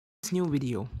this new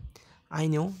video. I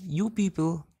know you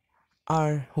people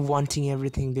are wanting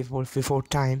everything before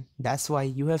time. That's why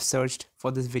you have searched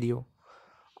for this video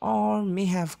or may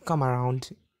have come around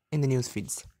in the news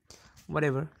feeds.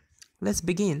 Whatever. Let's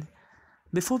begin.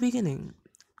 Before beginning,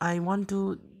 I want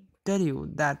to tell you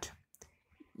that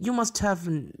you must have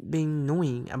been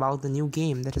knowing about the new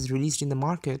game that is released in the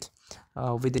market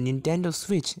with the Nintendo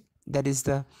Switch, that is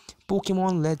the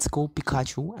Pokemon Let's Go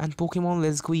Pikachu and Pokemon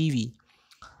Let's Go Eevee.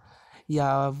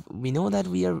 Yeah, we know that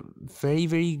we are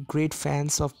very great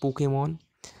fans of Pokemon.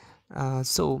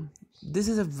 So this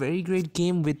is a very great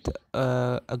game with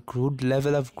a good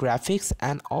level of graphics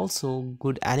and also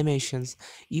good animations.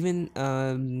 Even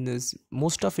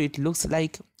most of it looks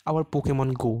like our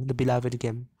Pokemon Go, the beloved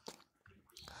game.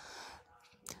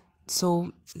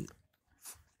 So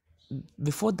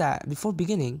before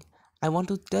beginning, I want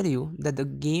to tell you that the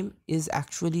game is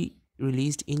actually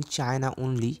released in China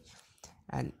only,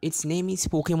 and its name is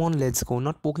Pokemon Let's Go,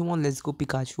 not Pokemon Let's Go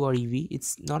Pikachu or Eevee.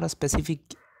 It's not a specific,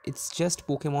 it's just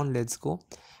Pokemon Let's Go.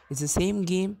 It's the same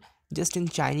game, just in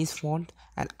Chinese font.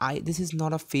 And this is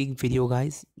not a fake video,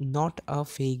 guys, not a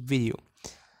fake video.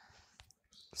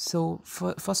 So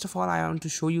first of all, I want to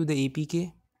show you the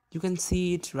APK. You can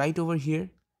see it right over here.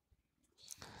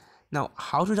 Now,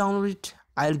 how to download it,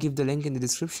 I'll give the link in the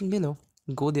description below.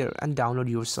 Go there and download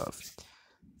yourself.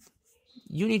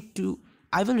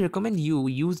 I will recommend you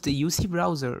use the UC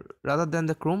browser rather than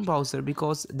the Chrome browser,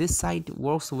 because this site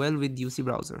works well with UC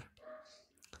browser.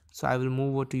 So I will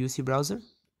move over to UC browser.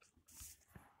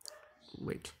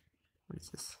 Wait, what is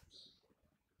this?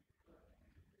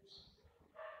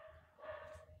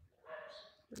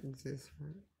 What is this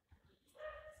one?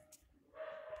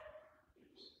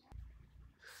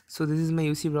 So this is my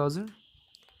UC browser.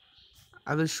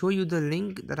 I will show you the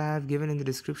link that I have given in the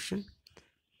description.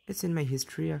 It's in my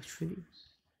history actually.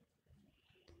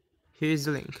 Here is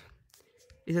the link.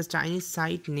 It's a Chinese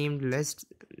site named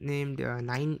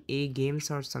 9A Games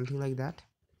or something like that.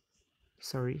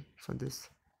 Sorry for this.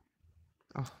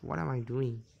 Oh, what am I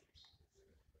doing?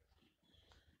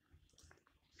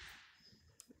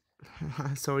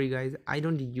 Sorry guys, I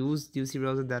don't use UC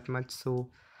browser that much,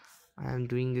 so I am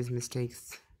doing these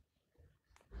mistakes.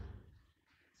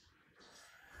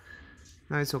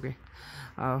 No, it's okay.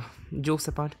 Jokes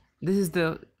apart, this is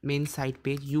the main site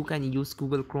page. You can use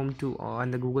Google Chrome to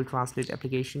and the Google Translate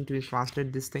application to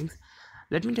translate these things.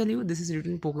 Let me tell you, this is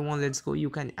written Pokemon Let's Go. You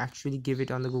can actually give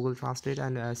it on the Google Translate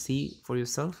and see for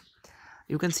yourself.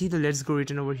 You can see the Let's Go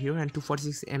written over here and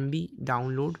 246 MB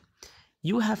download.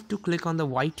 You have to click on the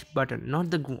white button, not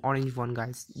the orange one,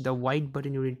 guys. The white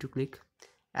button you need to click.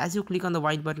 As you click on the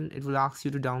white button, it will ask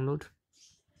you to download.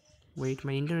 Wait,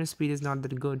 my internet speed is not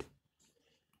that good.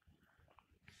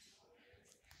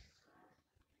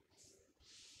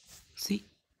 See,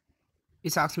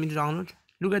 it's asked me to download.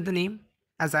 Look at the name,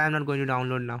 as I am not going to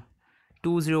download now.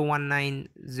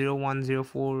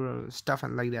 2019-0104 stuff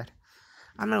and like that.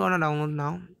 I'm not gonna download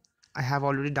now. I have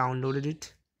already downloaded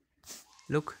it.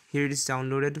 Look, here it is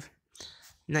downloaded.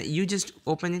 Now you just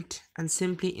open it and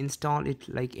simply install it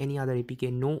like any other APK.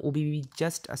 No OBB,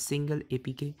 just a single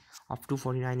APK of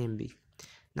 249 MB.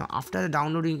 Now after the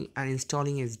downloading and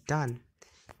installing is done,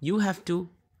 you have to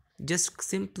just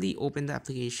simply open the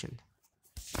application.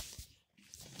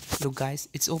 Look guys,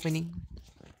 it's opening.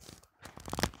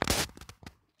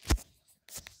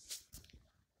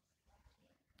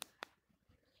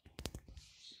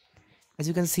 As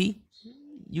you can see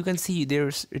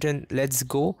there's written Let's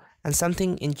Go and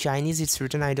something in Chinese it's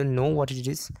written, I don't know what it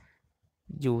is.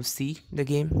 You see the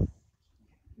game,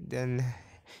 then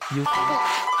you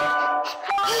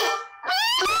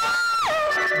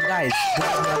guys, this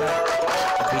is not a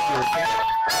video, okay?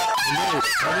 Many of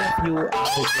you are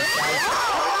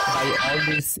by all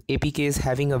these APKs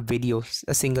having a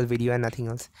single video and nothing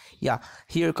else. Yeah,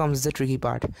 here comes the tricky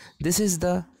part. This is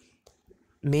the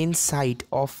main site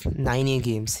of 9A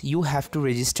Games. You have to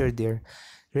register there.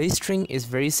 Registering is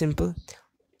very simple.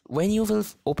 When you will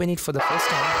open it for the first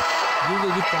time, you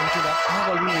will be prompted up. I have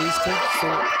already registered, so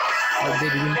they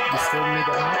didn't disturb me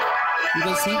that much. You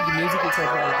can see the music is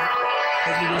over there.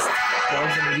 Let me just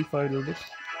pause the movie for a little bit.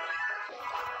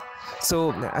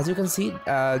 So as you can see,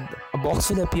 a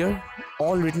box will appear,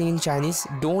 all written in Chinese.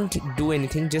 Don't do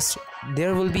anything, just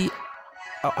there will be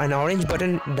an orange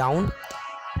button down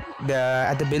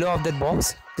at the below of that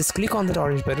box. Just click on that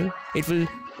orange button. It will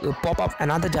pop up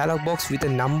another dialog box with a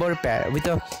number pad with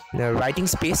a writing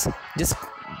space. Just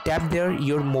tap there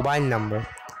your mobile number.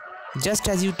 Just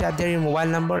as you tap there your mobile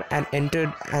number and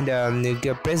enter and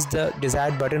press the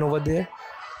desired button over there,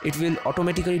 it will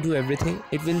automatically do everything.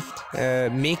 It will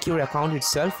make your account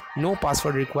itself, no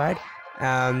password required.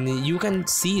 You can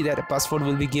see that a password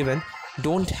will be given.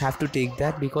 Don't have to take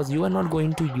that because you are not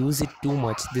going to use it too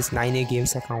much, this 9A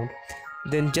games account.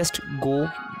 Then just go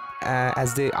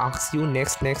as they ask you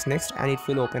next, and it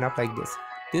will open up like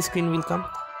this screen will come.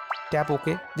 Tap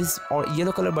OK. This or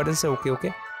yellow color buttons say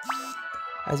okay.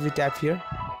 As we tap here,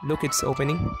 look, it's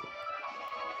opening.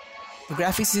 The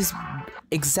graphics is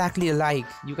exactly alike.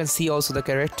 You can see also the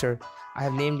character. I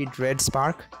have named it Red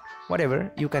Spark.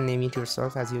 Whatever, you can name it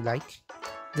yourself as you like.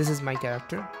 This is my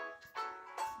character.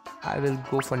 I will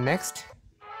go for next,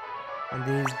 and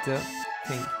this is the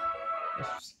thing.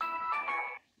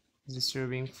 It's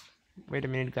disturbing. Wait a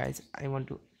minute, guys. I want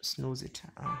to snooze it.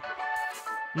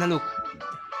 Now look,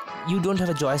 you don't have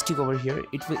a joystick over here.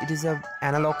 It is a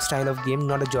analog style of game,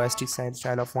 not a joystick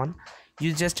style of one.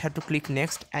 You just have to click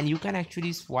next, and you can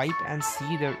actually swipe and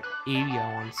see the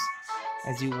area once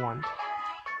as you want.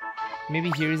 Maybe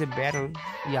here is a battle.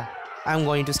 Yeah, I'm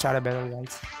going to start a battle,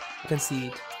 guys. You can see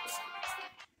it.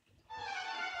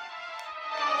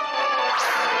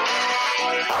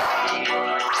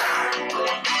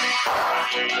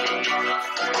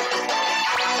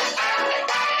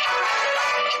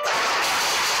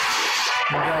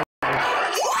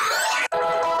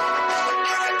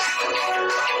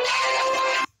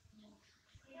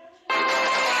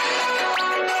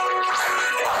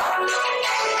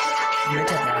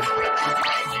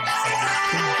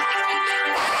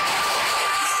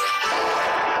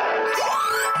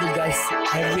 Look guys,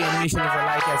 every animation is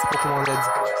alike as Pokemon. Let's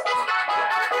go.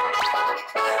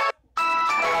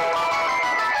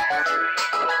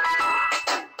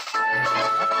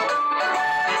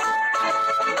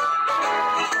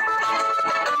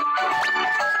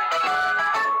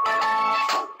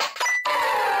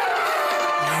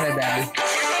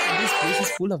 This place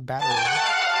is full of battle.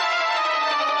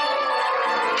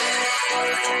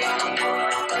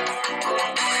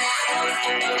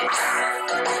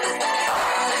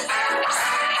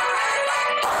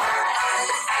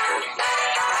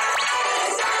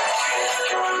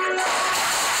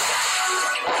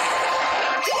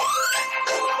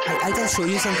 I can show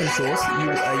you some controls. You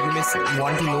may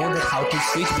want to know that how to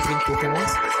switch between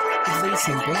Pokemons. It's very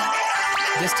simple.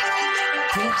 Just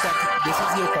think that this is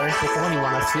your current Pokemon. You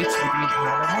want to switch between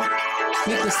another one.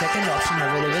 Click the second option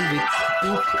available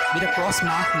with a cross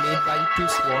mark made by two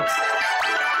swords.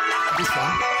 This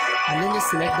one, and then just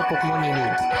select the Pokemon you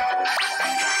need.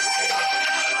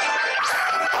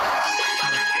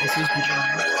 Switch between them.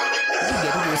 You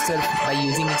get it yourself by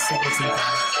using it several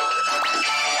times.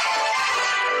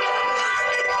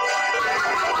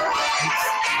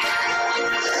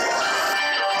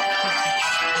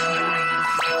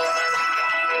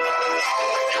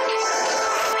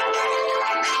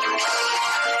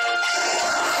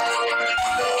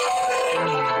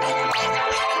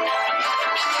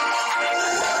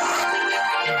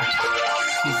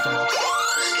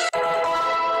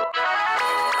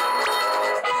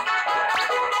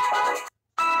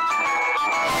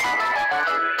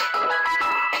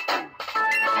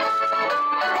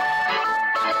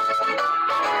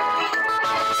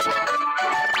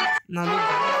 Now look,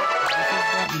 this is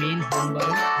the main home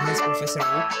button. This is Professor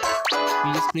Oak.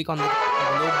 You just click on the load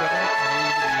button and you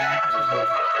will be ready to go.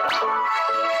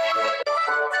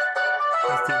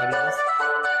 Let's see what it is.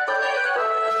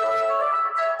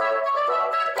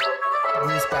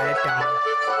 This is Pirate Town.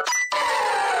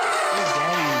 Oh,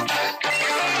 Gary.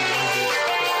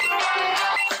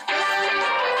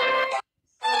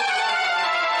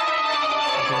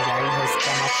 I think Gary has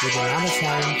come up with another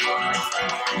challenge.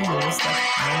 He knows that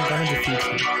I'm gonna defeat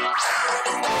him.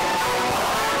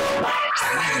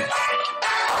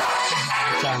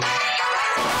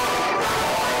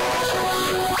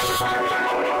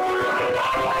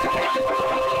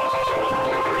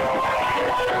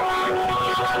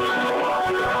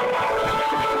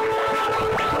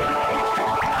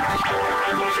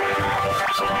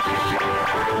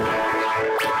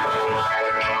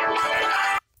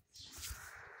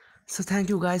 So thank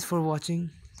you guys for watching.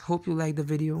 Hope you like the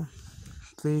video.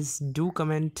 Please do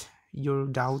comment your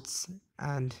doubts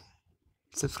and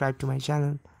subscribe to my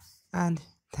channel, and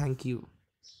thank you.